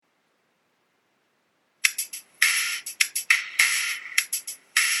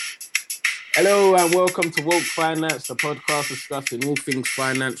Hello and welcome to Woke Finance, the podcast discussing all things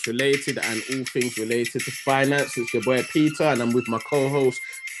finance related and all things related to finance. It's your boy Peter and I'm with my co-host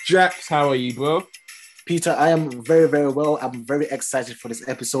Jax. How are you, bro? Peter, I am very, very well. I'm very excited for this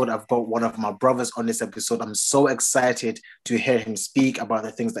episode. I've got one of my brothers on this episode. I'm so excited to hear him speak about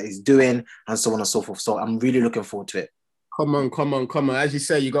the things that he's doing and so on and so forth. So I'm really looking forward to it. Come on. As you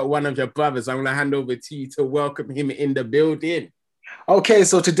say, you got one of your brothers. I'm going to hand over to you to welcome him in the building. Okay,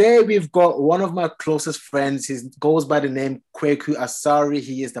 so today we've got one of my closest friends. He goes by the name Kwaku Asari.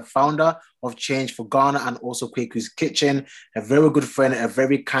 He is the founder of Change for Ghana and also Kwaku's Kitchen. A very good friend, a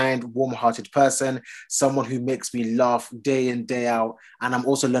very kind, warm-hearted person, someone who makes me laugh day in, day out. And I'm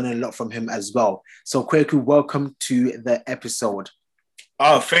also learning a lot from him as well. So Kwaku, welcome to the episode.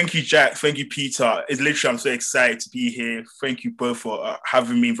 Oh, thank you, Jack. Thank you, Peter. It's literally, I'm so excited to be here. Thank you both for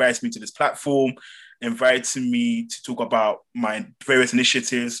having me, inviting me to this platform, inviting me to talk about my various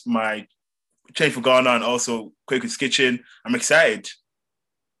initiatives, my Change for Ghana and also Kwaku's Kitchen. I'm excited.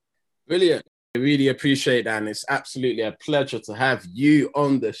 Brilliant. I really appreciate that, and it's absolutely a pleasure to have you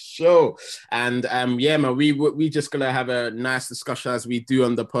on the show. And yeah, man, we just gonna have a nice discussion as we do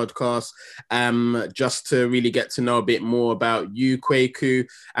on the podcast, just to really get to know a bit more about you, Kwaku,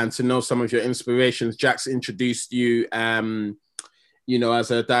 and to know some of your inspirations. Jax introduced you, you know, as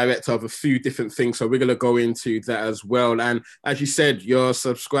a director of a few different things, so we're gonna go into that as well. And as you said, you're a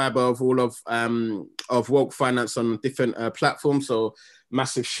subscriber of all of Woke Finance on different platforms, so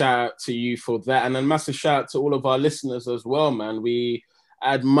massive shout out to you for that. And a massive shout out to all of our listeners as well, man. We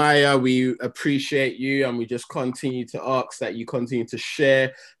admire, we appreciate you, and we just continue to ask that you continue to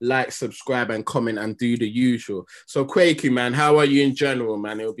share, like, subscribe, and comment, and do the usual. So Kwaku, man, how are you in general,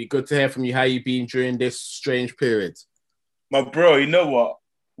 man? It'll be good to hear from you how you've been during this strange period. My bro, you know what?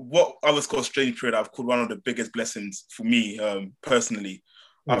 What I was called strange period, I've called one of the biggest blessings for me personally.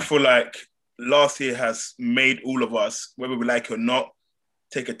 I feel like last year has made all of us, whether we like it or not,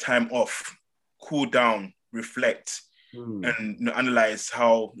 take a time off, cool down, reflect, and analyze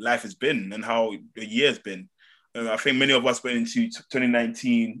how life has been and how the year has been. I think many of us went into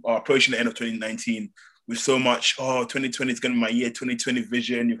 2019 or approaching the end of 2019 with so much, 2020 is going to be my year, 2020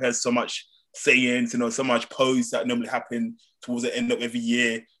 vision. You've heard so much sayings, so much posts that normally happen towards the end of every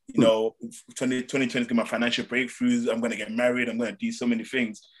year. 2020 is going to be my financial breakthroughs. I'm going to get married. I'm going to do so many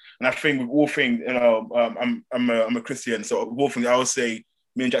things. And I think with all things, I'm a Christian, so with all things, I would say,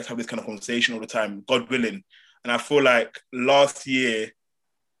 me and Jack have this kind of conversation all the time, God willing. And I feel like last year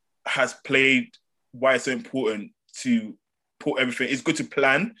has played why it's so important to put everything. It's good to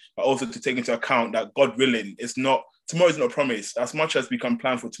plan, but also to take into account that God willing, tomorrow is not a promise. As much as we can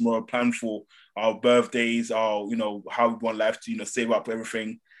plan for tomorrow, plan for our birthdays, our, how we want life to, save up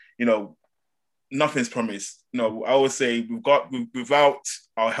everything, nothing's promised. I always say without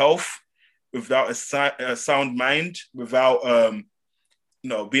our health, without a sound mind, without,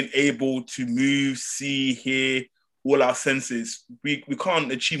 being able to move, see, hear, all our senses, we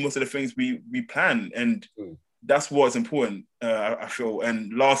can't achieve most of the things we plan. And that's what's important, I feel.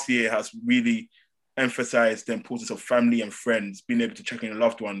 And last year has really emphasized the importance of family and friends, being able to check on your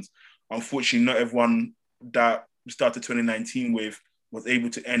loved ones. Unfortunately, not everyone that we started 2019 with was able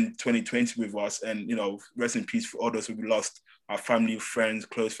to end 2020 with us. And, rest in peace for others who we lost, our family, friends,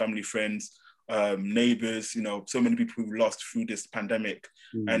 close family, friends, neighbors, so many people we've lost through this pandemic.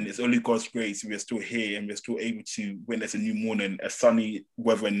 And it's only God's grace we're still here and we're still able to witness a new morning, a sunny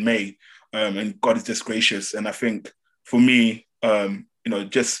weather in May, and God is just gracious. And I think for me,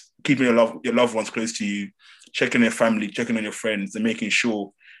 just keeping your loved ones close to you, checking on your family, checking on your friends, and making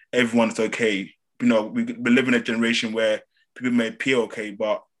sure everyone's okay. We live in a generation where people may appear okay,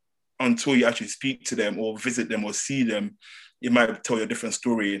 but until you actually speak to them or visit them or see them, it might tell you a different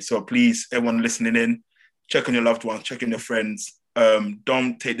story. So please, everyone listening in, check on your loved ones, check on your friends.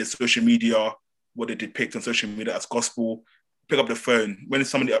 Don't take the social media, what they depict on social media as gospel. Pick up the phone. When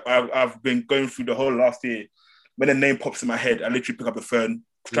somebody, I've been going through the whole last year, when a name pops in my head, I literally pick up the phone,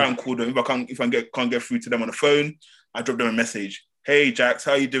 try and call them. If I can't get through to them on the phone, I drop them a message. Hey, Jax,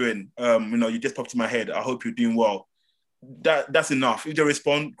 how you doing? You just popped in my head. I hope you're doing well. That's enough. If they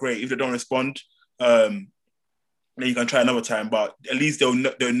respond, great. If they don't respond, then you can try another time, but at least they'll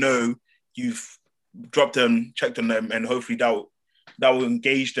know you've dropped them, checked on them, and hopefully that will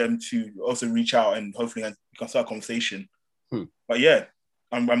engage them to also reach out and hopefully you can start a conversation. But yeah,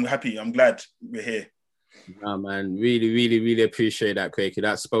 I'm happy. I'm glad we're here. Oh, man, really, really, really appreciate that, Kwaku.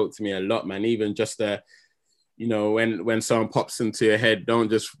 That spoke to me a lot, man. Even just when someone pops into your head, don't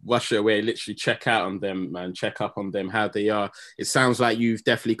just rush it away. Literally check out on them, man. Check up on them, how they are. It sounds like you've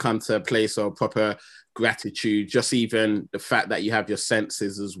definitely come to a place of proper gratitude. Just even the fact that you have your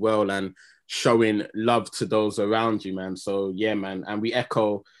senses as well, and showing love to those around you, man. So yeah, man, and we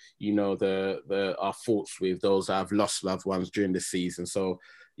echo, you know, our thoughts with those that have lost loved ones during the season. So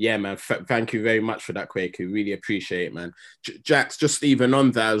yeah, man, thank you very much for that, Kwaku. Really appreciate it, man. Jax, just even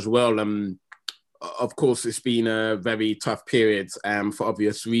on that as well, of course, it's been a very tough period for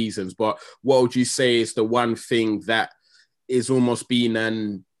obvious reasons, but what would you say is the one thing that is almost been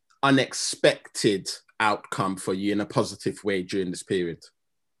an unexpected outcome for you in a positive way during this period?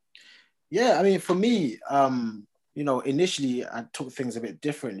 Yeah, I mean, for me, you know, initially I took things a bit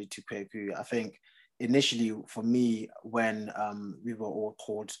differently to Kwaku. I think initially for me, when we were all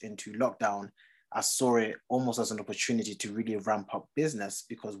called into lockdown, I saw it almost as an opportunity to really ramp up business,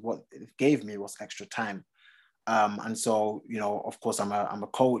 because what it gave me was extra time. And so, you know, of course, I'm a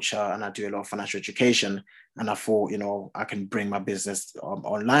coach and I do a lot of financial education. And I thought, you know, I can bring my business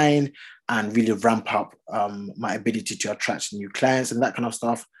online and really ramp up my ability to attract new clients and that kind of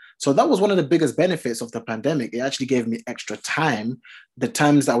stuff. So that was one of the biggest benefits of the pandemic. It actually gave me extra time. The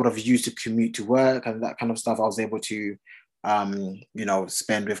times that I would have used to commute to work and that kind of stuff, I was able to, you know,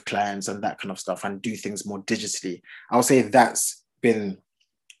 spend with clients and that kind of stuff and do things more digitally. I would say that's been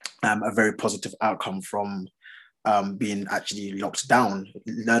a very positive outcome from being actually locked down.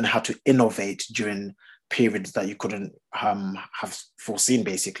 Learn how to innovate during periods that you couldn't have foreseen,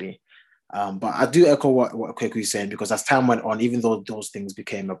 basically. But I do echo what Kwaku is saying, because as time went on, even though those things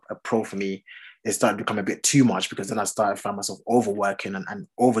became a pro for me, it started to become a bit too much, because then I started to find myself overworking and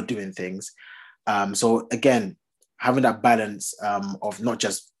overdoing things. So again, having that balance of not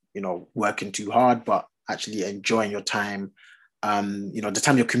just, you know, working too hard, but actually enjoying your time. You know, the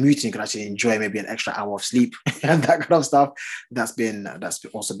time you're commuting, you can actually enjoy maybe an extra hour of sleep and that kind of stuff. That's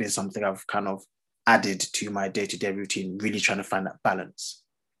also been something I've kind of added to my day-to-day routine, really trying to find that balance.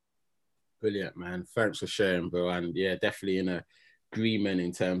 Brilliant, man. Thanks for sharing, bro. And yeah, definitely in agreement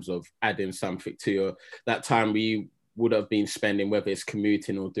in terms of adding something to that time we would have been spending, whether it's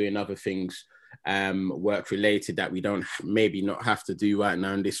commuting or doing other things, work related, that we don't maybe not have to do right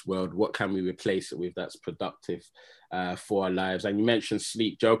now in this world. What can we replace it with that's productive for our lives? And you mentioned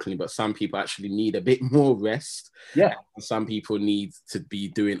sleep jokingly, but some people actually need a bit more rest. Yeah. Some people need to be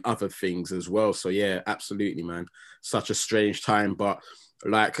doing other things as well. So yeah, absolutely, man. Such a strange time, but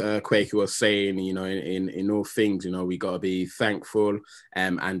like Kwaku was saying, you know, in all things, you know, we got to be thankful,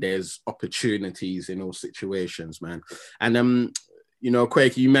 and there's opportunities in all situations, man. And you know,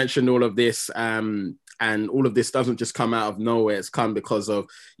 Kwaku, you mentioned all of this, and all of this doesn't just come out of nowhere. It's come because of,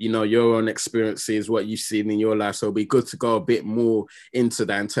 you know, your own experiences, what you've seen in your life. So it'll be good to go a bit more into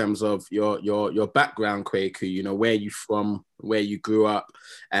that in terms of your background, Kwaku, you know, where you from, where you grew up,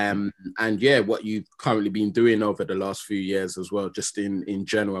 and yeah, what you've currently been doing over the last few years as well, just in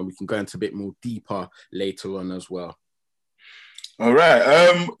general. And we can go into a bit more deeper later on as well. All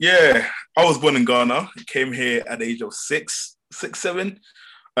right. Yeah, I was born in Ghana, came here at the age of 7.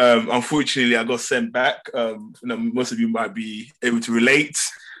 Unfortunately, I got sent back. You know, most of you might be able to relate.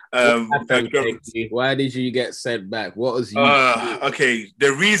 Why did you get sent back? What was you? Okay,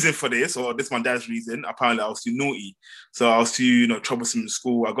 the reason for this, or this is my dad's reason. Apparently, I was too naughty, so I was too, you know, troublesome in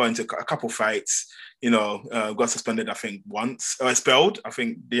school. I got into a couple fights. You know, got suspended, I think, once. Expelled, I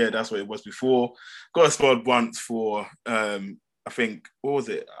think. Yeah, that's what it was before. Got expelled once for, I think, what was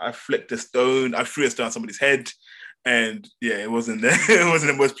it? I flicked a stone. I threw a stone at somebody's head. And yeah, it wasn't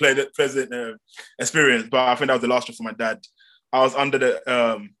the most pleasant experience. But I think that was the last one for my dad. I was under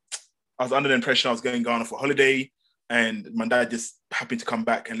the impression I was going to Ghana for a holiday, and my dad just happened to come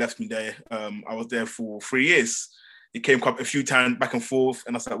back and left me there. I was there for 3 years. He came up a few times back and forth,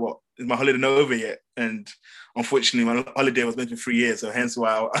 and I was like, "What? Is my holiday not over yet?" And unfortunately, my holiday was meant to be 3 years, so hence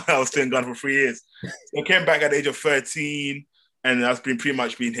why I was still in Ghana for 3 years. So I came back at the age of 13. And I've been pretty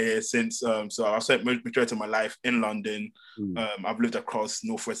much been here since. So I've spent majority of my life in London. I've lived across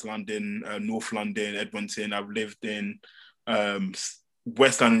Northwest London, North London, Edmonton. I've lived in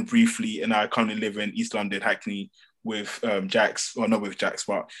West London briefly, and I currently live in East London, Hackney, with Jax, or not with Jax,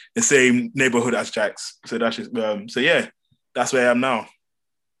 but the same neighborhood as Jax. So that's just, so yeah, that's where I am now.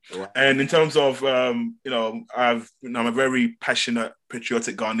 Wow. And in terms of, you know, I'm a very passionate,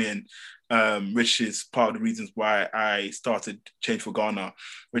 patriotic Ghanaian. Which is part of the reasons why I started Change for Ghana,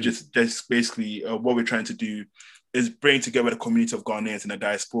 which is just basically what we're trying to do is bring together the community of Ghanaians in the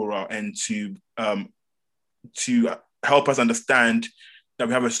diaspora, and to help us understand that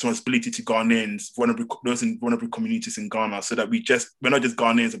we have a responsibility to Ghanaians, those in vulnerable communities in Ghana, so that we're not just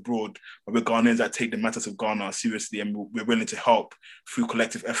Ghanaians abroad, but we're Ghanaians that take the matters of Ghana seriously, and we're willing to help through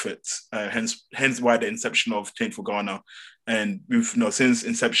collective efforts. Hence why the inception of Change for Ghana. And we've, you know, since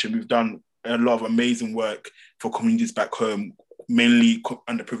inception, we've done a lot of amazing work for communities back home, mainly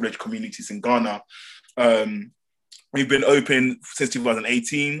underprivileged communities in Ghana. We've been open since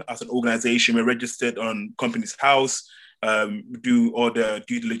 2018 as an organization. We're registered on Companies House. We do all the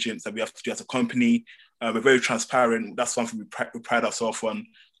due diligence that we have to do as a company. We're very transparent. That's something we pride ourselves on.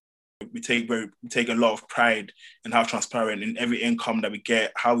 We take a lot of pride in how transparent in every income that we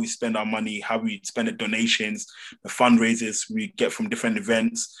get, how we spend our money, how we spend the donations, the fundraisers we get from different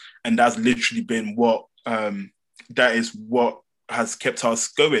events. And that's literally been what has kept us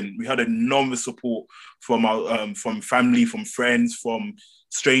going. We had enormous support from our from family, from friends, from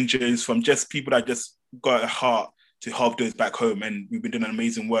strangers, from just people that just got a heart to help those back home. And we've been doing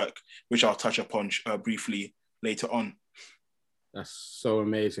amazing work, which I'll touch upon briefly later on. That's so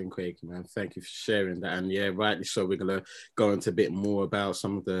amazing, Quakey, man. Thank you for sharing that. And yeah, rightly so. We're going to go into a bit more about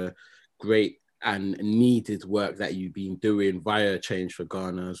some of the great and needed work that you've been doing via Change for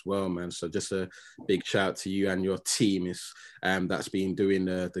Ghana as well, man. So just a big shout out to you and your team that's been doing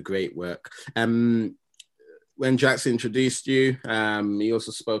the great work. When Jax introduced you, he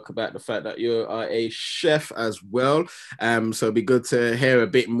also spoke about the fact that you are a chef as well. So it'd be good to hear a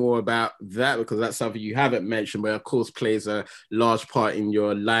bit more about that, because that's something you haven't mentioned, but of course plays a large part in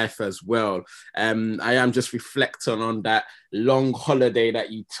your life as well. I am just reflecting on that long holiday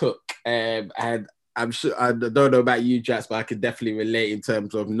that you took. And I'm sure, I don't know about you, Jax, but I could definitely relate in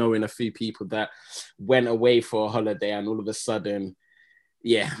terms of knowing a few people that went away for a holiday and all of a sudden,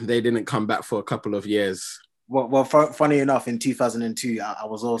 yeah, they didn't come back for a couple of years. Well, funny enough, in 2002, I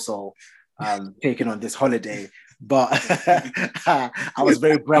was also taken on this holiday, but I was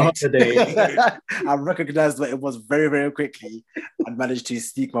very bright. I recognized that it was very, very quickly and managed to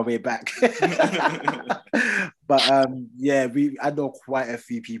sneak my way back. But I know quite a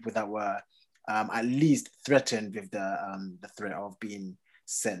few people that were at least threatened with the threat of being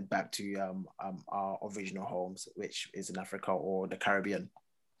sent back to our original homes, which is in Africa or the Caribbean.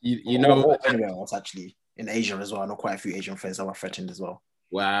 Or anywhere else, actually. In Asia as well. I know quite a few Asian friends that were threatened as well.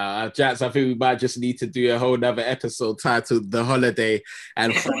 Wow, Jax, I think we might just need to do a whole nother episode titled The Holiday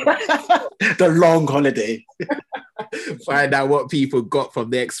and the long holiday. Find out what people got from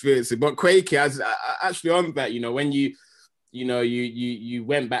the experience. But Quakey, actually on that, when you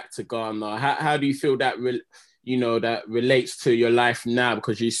went back to Ghana, how do you feel that that relates to your life now?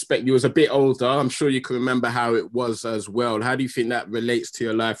 Because you was a bit older. I'm sure you can remember how it was as well. How do you think that relates to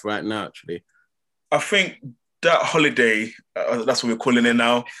your life right now, actually? I think that holiday, that's what we're calling it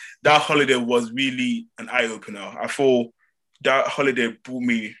now, that holiday was really an eye-opener. I thought that holiday brought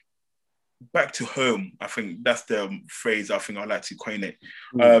me back to home. I think that's the phrase I think I'd like to coin it.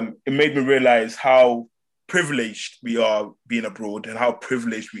 It made me realize how privileged we are being abroad and how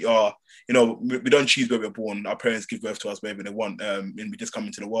privileged we are. We don't choose where we're born. Our parents give birth to us wherever they want, and we just come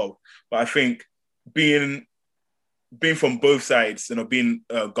into the world. But I think being from both sides, being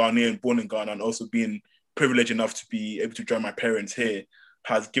Ghanaian, born in Ghana, and also being privileged enough to be able to join my parents here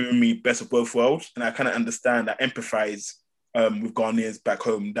has given me best of both worlds. And I kind of understand, I empathize with Ghanaians back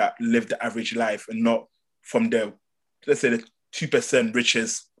home that live the average life and not from let's say the 2%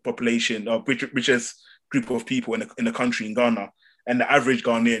 richest population or richest group of people in the country in Ghana. And the average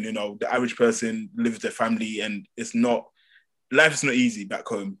Ghanaian, the average person lives their family, and life is not easy back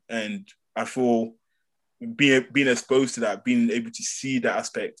home. And I feel being exposed to that, being able to see that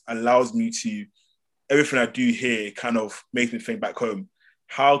aspect allows me to, everything I do here kind of makes me think back home.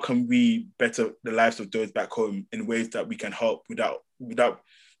 How can we better the lives of those back home in ways that we can help without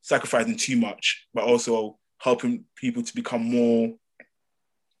sacrificing too much, but also helping people to become more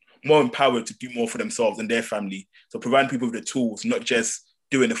empowered to do more for themselves and their family. So providing people with the tools, not just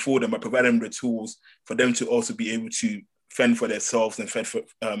doing it for them, but providing them the tools for them to also be able to fend for themselves and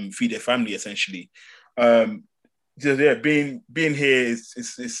feed their family, essentially. Being here is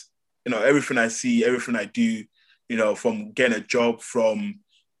everything I see, everything I do, from getting a job, from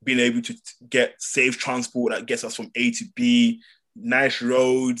being able to get safe transport that gets us from A to B, nice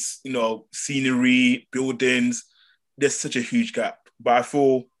roads, scenery, buildings. There's such a huge gap. But I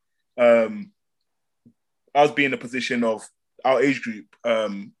feel us being in a position of our age group,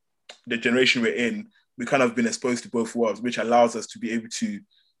 the generation we're in, we kind of been exposed to both worlds, which allows us to be able to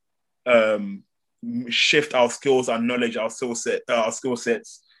shift our skills, our knowledge, our skill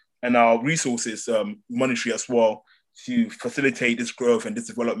sets, and our resources, monetary as well, to facilitate this growth and this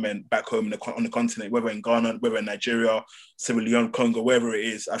development back home on the continent, whether in Ghana, whether in Nigeria, Sierra Leone, Congo, wherever it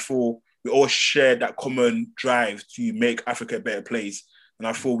is. I feel we all share that common drive to make Africa a better place. And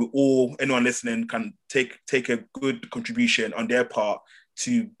I feel anyone listening can take a good contribution on their part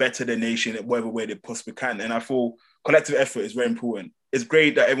to better the nation in whatever way they possibly can. And I feel collective effort is very important. It's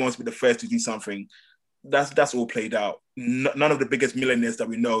great that everyone's been the first to do something. That's all played out. none of the biggest millionaires that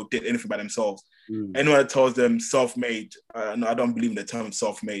we know did anything by themselves. Mm. Anyone that tells them self-made, no, I don't believe in the term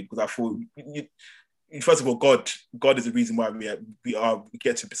self-made, because I feel, first of all, God is the reason why we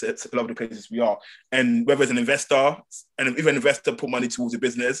get to a lot of the places we are. And whether it's an investor, and if an investor put money towards a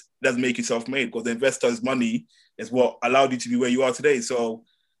business, it doesn't make you self-made, because the investor's money is what allowed you to be where you are today. So,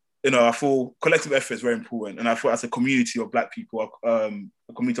 I feel collective effort is very important. And I feel as a community of Black people, a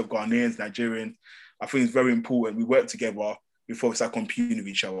community of Ghanaians, Nigerians, I think it's very important we work together before we start competing with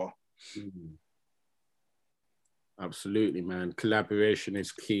each other. Mm. Absolutely, man. Collaboration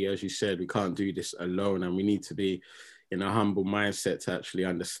is key. As you said, we can't do this alone, and we need to be in a humble mindset to actually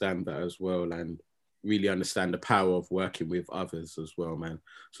understand that as well, and really understand the power of working with others as well, man.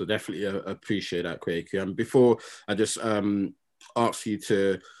 So definitely appreciate that, Kwaku. And before I just ask you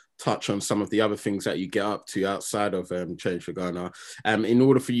to touch on some of the other things that you get up to outside of Change for Ghana, in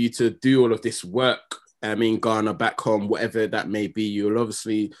order for you to do all of this work in Ghana, back home, whatever that may be, you'll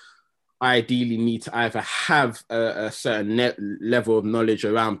obviously ideally need to either have a certain level of knowledge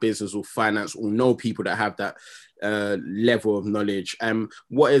around business or finance, or know people that have that level of knowledge.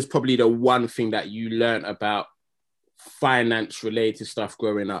 What is probably the one thing that you learned about finance related stuff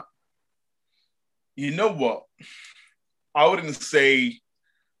growing up? You know what? I wouldn't say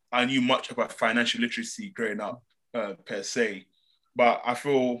I knew much about financial literacy growing up per se, but I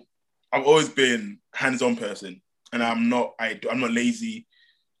feel I've always been hands-on person, and I'm not lazy.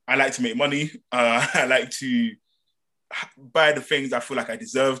 I like to make money. I like to buy the things I feel like I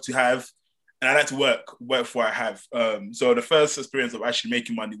deserve to have. And I like to work for what I have. So the first experience of actually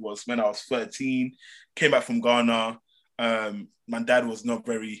making money was when I was 13, came back from Ghana. My dad was not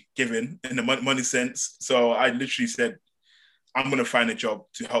very giving in the money sense. So I literally said, I'm going to find a job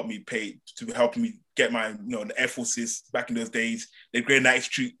to help me get my, the Air Forces back in those days. The great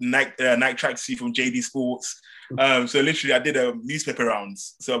Nike tracksuit from JD Sports. So literally I did a newspaper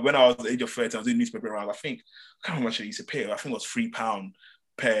rounds. So when I was the age of 30, I was doing newspaper rounds. I can't remember how much I used to pay. I think it was £3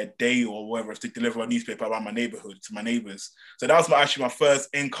 per day or whatever to deliver a newspaper around my neighborhood to my neighbors. So that was actually my first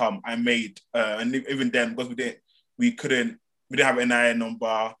income I made. And even then, because we didn't have an NIN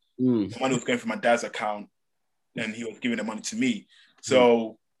number, the money was going from my dad's account, and he was giving the money to me.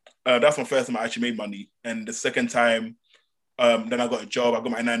 So that's my first time I actually made money. And the second time, then I got a job. I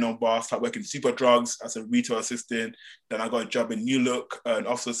got my NIN number, started working Super Drugs as a retail assistant. Then I got a job in New Look, and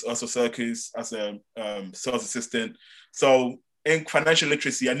also Circus as a sales assistant. So in financial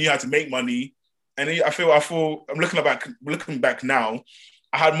literacy, I knew how to make money. And I feel I'm looking back now,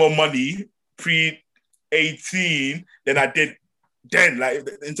 I had more money pre-18 than I did then, like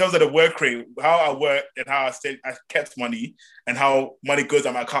in terms of the work rate, how I work and how I kept money, and how money goes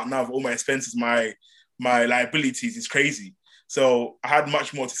on my account now for all my expenses, my liabilities is crazy. So I had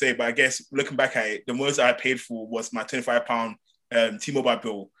much more to say, but I guess looking back at it, the most I paid for was my £25 T-Mobile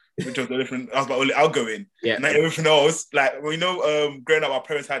bill, which was that was my only outgoing. Yeah. And everything else, like growing up, our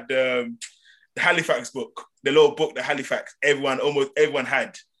parents had the Halifax book, the little book, the Halifax. Almost everyone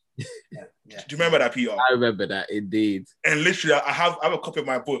had. Yeah. Do you remember that, Peter? I remember that, indeed. And literally, I have a copy of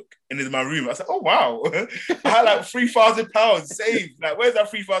my book, and it's in my room. I was like, oh, wow. I had like £3,000 saved. Like, where's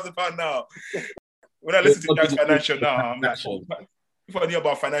that £3,000 now? When I listen to Jack's Financial now, I'm like, oh, if I knew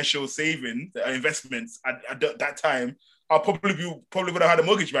about financial savings and investments at that time, I probably would have had a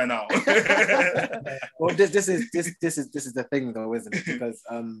mortgage by now. Well, this is the thing, though, isn't it? Because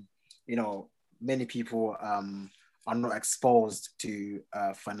many people are not exposed to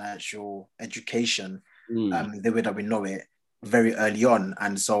financial education the way that we know it very early on.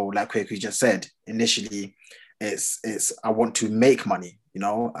 And so, like Kwaku just said, initially it's I want to make money,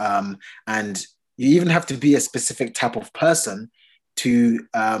 and you even have to be a specific type of person to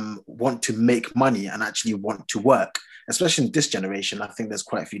want to make money and actually want to work. Especially in this generation, I think there's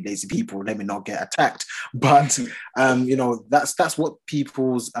quite a few lazy people. Let me not get attacked, but that's what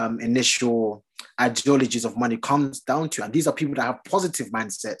people's initial ideologies of money comes down to. And these are people that have positive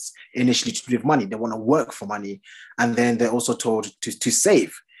mindsets initially to do with money. They want to work for money, and then they're also told to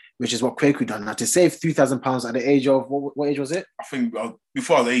save, which is what Kwaku done. Now, to save £3,000 at the age of what age was it? I think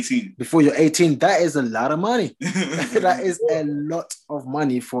before I was 18. Before you're 18, that is a lot of money. That is a lot of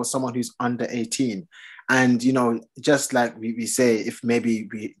money for someone who's under 18. And, just like we say, if maybe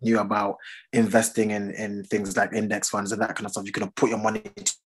we knew about investing in things like index funds and that kind of stuff, you could have put your money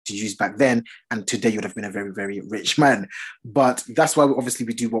to use back then, and today you would have been a very, very rich man. But that's why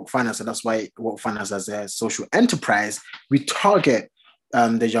we do Woke Finance, and that's why Woke Finance as a social enterprise, we target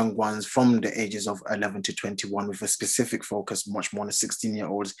the young ones from the ages of 11 to 21 with a specific focus much more on the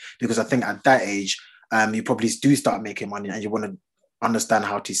 16-year-olds, because I think at that age, you probably do start making money and you want to understand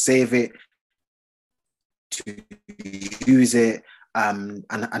how to save it, to use it and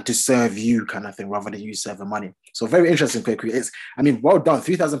to serve you kind of thing rather than you serving money. So very interesting, Kweku. It's, I mean, well done.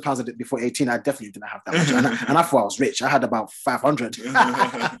 £3,000 before 18. I definitely didn't have that much. and I thought I was rich. I had about 500.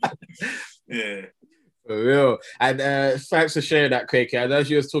 Yeah. For real. And thanks for sharing that, Kweku. And as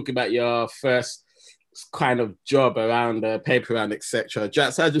you was talking about your first kind of job around paper round, etc.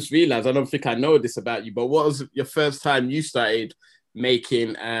 Jax, I just realized, I don't think I know this about you, but what was your first time you started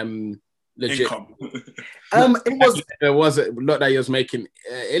making legit income? it wasn't not that you was making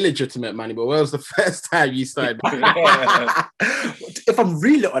illegitimate money, but what was the first time you started? If I'm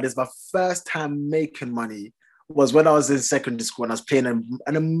really honest, my first time making money was when I was in secondary school and I was playing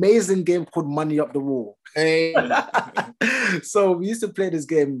an amazing game called Money Up the Wall. Hey. So we used to play this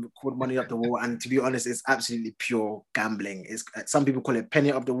game called Money Up the Wall, and to be honest, it's absolutely pure gambling. It's, some people call it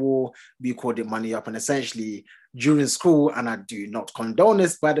Penny Up the Wall, we called it Money Up, and essentially during school, and I do not condone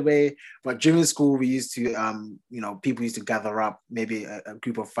this, by the way, but during school we used to, people used to gather up, maybe a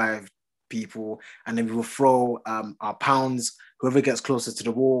group of 5 people, and then we will throw our pounds. Whoever gets closest to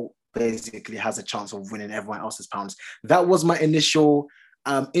the wall basically has a chance of winning everyone else's pounds. That was my initial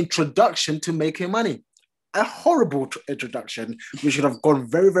introduction to making money. A horrible introduction. We should have gone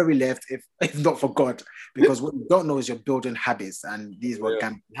very, very left if not for God, because what you don't know is you're building habits, and these were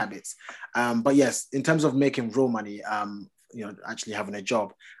gambling habits. But yes, in terms of making real money, actually having a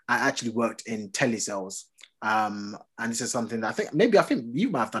job, I actually worked in telesales. And this is something that I think you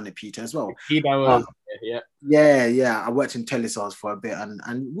might have done it, Peter, as well. Yeah. I worked in telesales for a bit,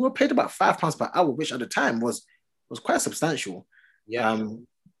 and we were paid about £5 per hour, which at the time was quite substantial. Yeah.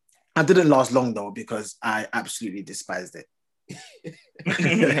 I didn't last long though, because I absolutely despised it.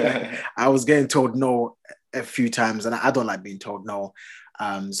 I was getting told no a few times, and I don't like being told no.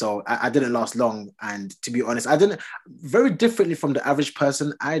 So I didn't last long. And to be honest, I didn't, very differently from the average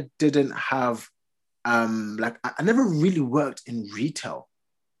person, I didn't have, I never really worked in retail.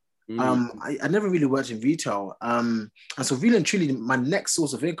 I never really worked in retail. And so really and truly, my next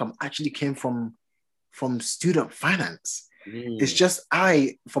source of income actually came from student finance. It's just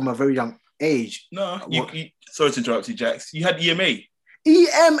from a very young age. No, you sorry to interrupt you, Jax. You had EMA.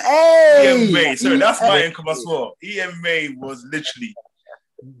 EMA. Sorry, that's my income as well. EMA was literally.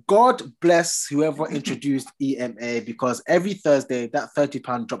 God bless whoever introduced EMA, because every Thursday that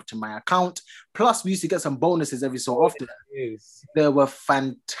 £30 dropped to my account. Plus, we used to get some bonuses every so often. There were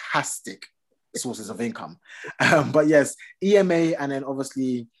fantastic sources of income. But yes, EMA, and then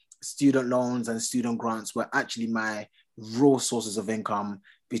obviously student loans and student grants were actually my raw sources of income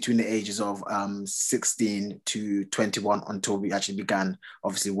between the ages of 16 to 21, until we actually began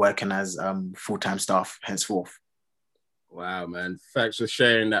obviously working as full-time staff henceforth. Wow, man. Thanks for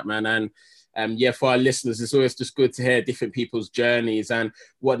sharing that, man. And for our listeners, it's always just good to hear different people's journeys. And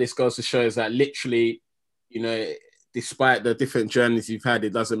what this goes to show is that literally, despite the different journeys you've had,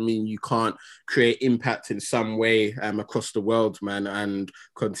 it doesn't mean you can't create impact in some way across the world, man, and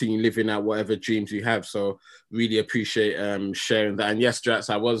continue living out whatever dreams you have. So really appreciate sharing that. And yes, Jax,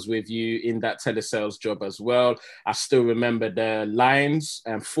 I was with you in that telesales job as well. I still remember the lines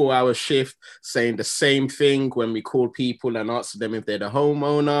and 4-hour shift saying the same thing when we called people and asked them if they're the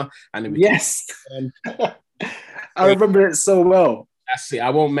homeowner. And then yes, I remember it so well. That's it. I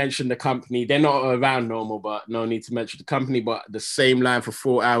won't mention the company. They're not around normal, but no need to mention the company. But the same line for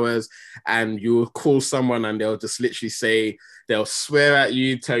 4 hours, and you'll call someone and they'll just literally say, they'll swear at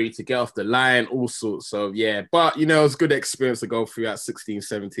you, tell you to get off the line, all sorts of, But, it was a good experience to go through at 16,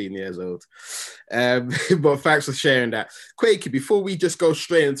 17 years old. But thanks for sharing that. Kweki, before we just go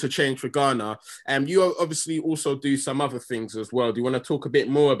straight into Change for Ghana, you obviously also do some other things as well. Do you want to talk a bit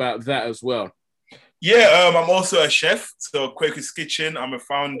more about that as well? Yeah, I'm also a chef. So Kweku's Kitchen, I'm a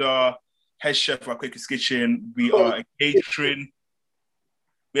founder, head chef at Kweku's Kitchen. We are a catering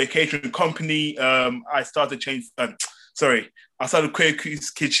company. I started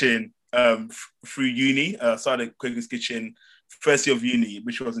Kweku's Kitchen through uni. Started Kweku's Kitchen first year of uni,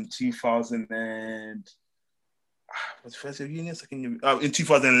 which was in 2000 and was first year of uni, second year, in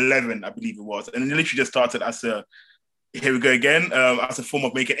 2011, I believe it was, and it literally just started as here we go again, as a form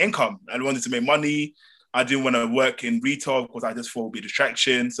of making income. I wanted to make money. I didn't want to work in retail because I just thought it would be a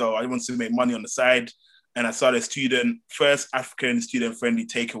distraction. So I wanted to make money on the side. And I started first African student-friendly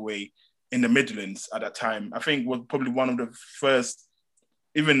takeaway in the Midlands at that time. I think it was probably one of the first,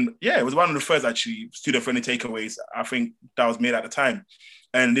 it was one of the first actually student-friendly takeaways I think that was made at the time.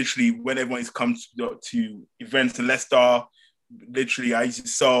 And literally when everyone used to come to events in Leicester, literally I used to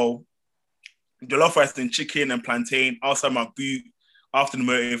sell jollof rice and chicken and plantain outside my booth after the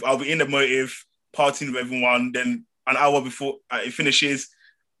motive. I'll be in the motive, partying with everyone. Then an hour before it finishes,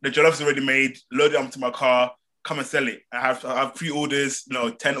 the jollof is already made, load it onto my car, come and sell it. I have 3 orders,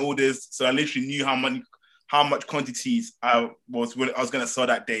 10 orders. So I literally knew how much quantities I was going to sell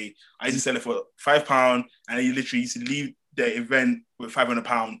that day. I used to sell it for £5, and you literally used to leave the event with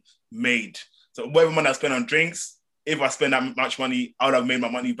 £500 made. So whatever money I spent on drinks, if I spend that much money, I would have made my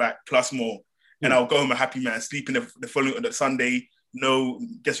money back plus more. And I'll go home a happy man, sleeping the following the Sunday,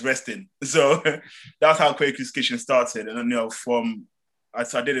 just resting. So that's how Kweku's Kitchen started. And I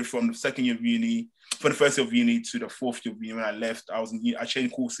did it from the second year of uni, from the first year of uni to the fourth year of uni. When I left, I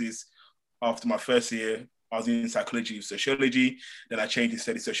changed courses after my first year. I was in psychology and sociology. Then I changed to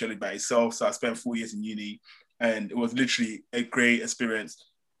study sociology by itself. So I spent 4 years in uni, and it was literally a great experience.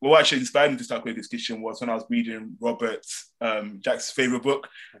 What actually inspired me to start Kweku's Kitchen was when I was reading Jack's favorite book.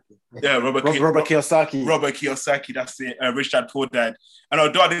 Yeah, Robert Kiyosaki. Robert Kiyosaki, that's it. Rich Dad Poor Dad. And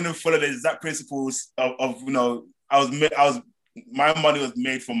although I didn't follow the exact principles my money was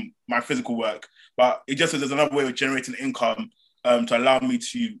made from my physical work, but it just was another way of generating income to allow me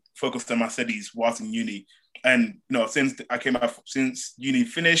to focus on my studies whilst in uni. And since uni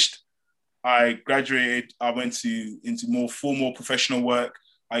finished, I graduated. I went into more formal professional work.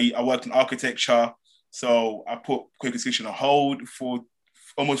 I worked in architecture, so I put Kweku's Kitchen on hold for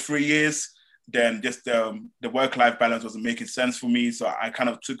almost 3 years. Then just the work-life balance wasn't making sense for me, so I kind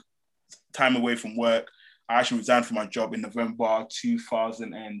of took time away from work. I actually resigned from my job in November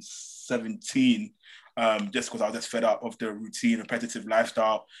 2017, just because I was just fed up of the routine, repetitive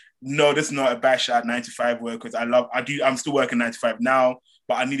lifestyle. No, this is not a bash at 9-to-5 workers. I'm still working 9-to-5 now,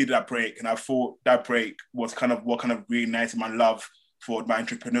 but I needed that break, and I thought that break was kind of what kind of reignited my love for my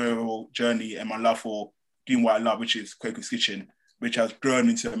entrepreneurial journey and my love for doing what I love, which is Kweku's Kitchen, which has grown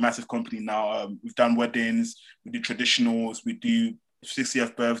into a massive company now. We've done weddings, we do traditionals, we do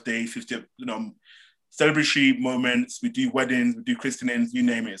 60th birthday, 50th, celebratory moments, we do weddings, we do christenings, you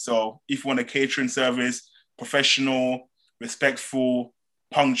name it. So if you want a catering service, professional, respectful,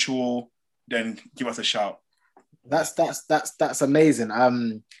 punctual, then give us a shout. That's amazing.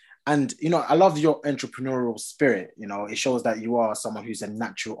 And I love your entrepreneurial spirit. It shows that you are someone who's a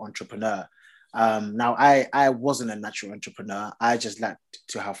natural entrepreneur. Now I wasn't a natural entrepreneur. I just liked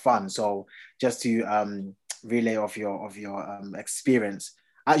to have fun. So just to relay of your experience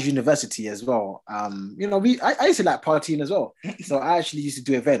at university as well. I used to like partying as well. So I actually used to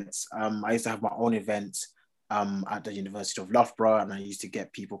do events. I used to have my own events at the University of Loughborough, and I used to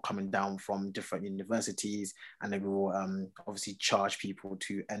get people coming down from different universities, and they will obviously charge people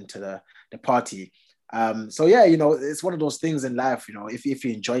to enter the party. So yeah, it's one of those things in life. If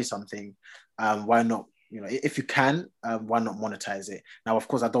you enjoy something, why not? If you can, why not monetize it? Now, of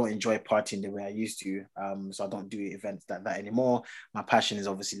course, I don't enjoy partying the way I used to, so I don't do events like that anymore. My passion is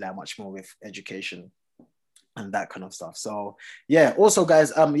obviously like much more with education and that kind of stuff. So yeah, also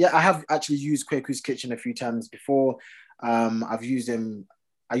guys, I have actually used Kweku's Kitchen a few times before. I use them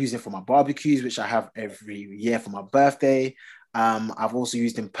for my barbecues, which I have every year for my birthday. I've also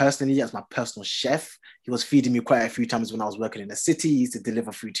used him personally as my personal chef. He was feeding me quite a few times when I was working in the city. He used to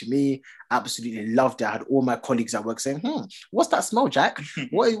deliver food to me. Absolutely loved it. I had all my colleagues at work saying, what's that smell, Jack?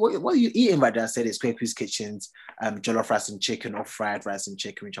 What are you eating right there? I said, it's Kweku's Kitchen's jollof rice and chicken, or fried rice and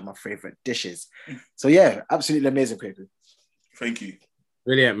chicken, which are my favorite dishes. So yeah, absolutely amazing, Kweku. Thank you.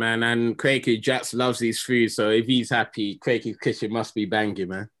 Brilliant, man. And Kweku, Jax loves these foods, so if he's happy, Kweku's Kitchen must be banging,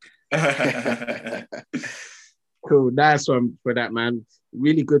 man. Cool, nice one for that, man.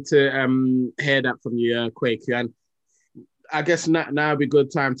 Really good to hear that from you, Kweku. And I guess now would be a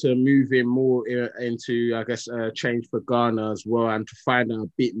good time to move in more into, I guess, Change for Ghana as well, and to find out a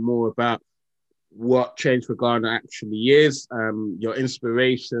bit more about what Change for Ghana actually is, your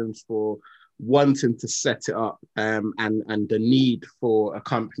inspirations for wanting to set it up, and the need for a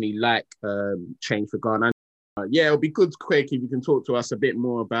company like Change for Ghana. It'll be good, Kweku, if you can talk to us a bit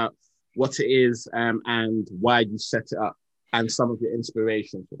more about what it is and why you set it up, and some of your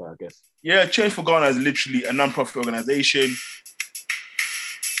inspiration for that, I guess. Yeah, Change for Ghana is literally a non-profit organization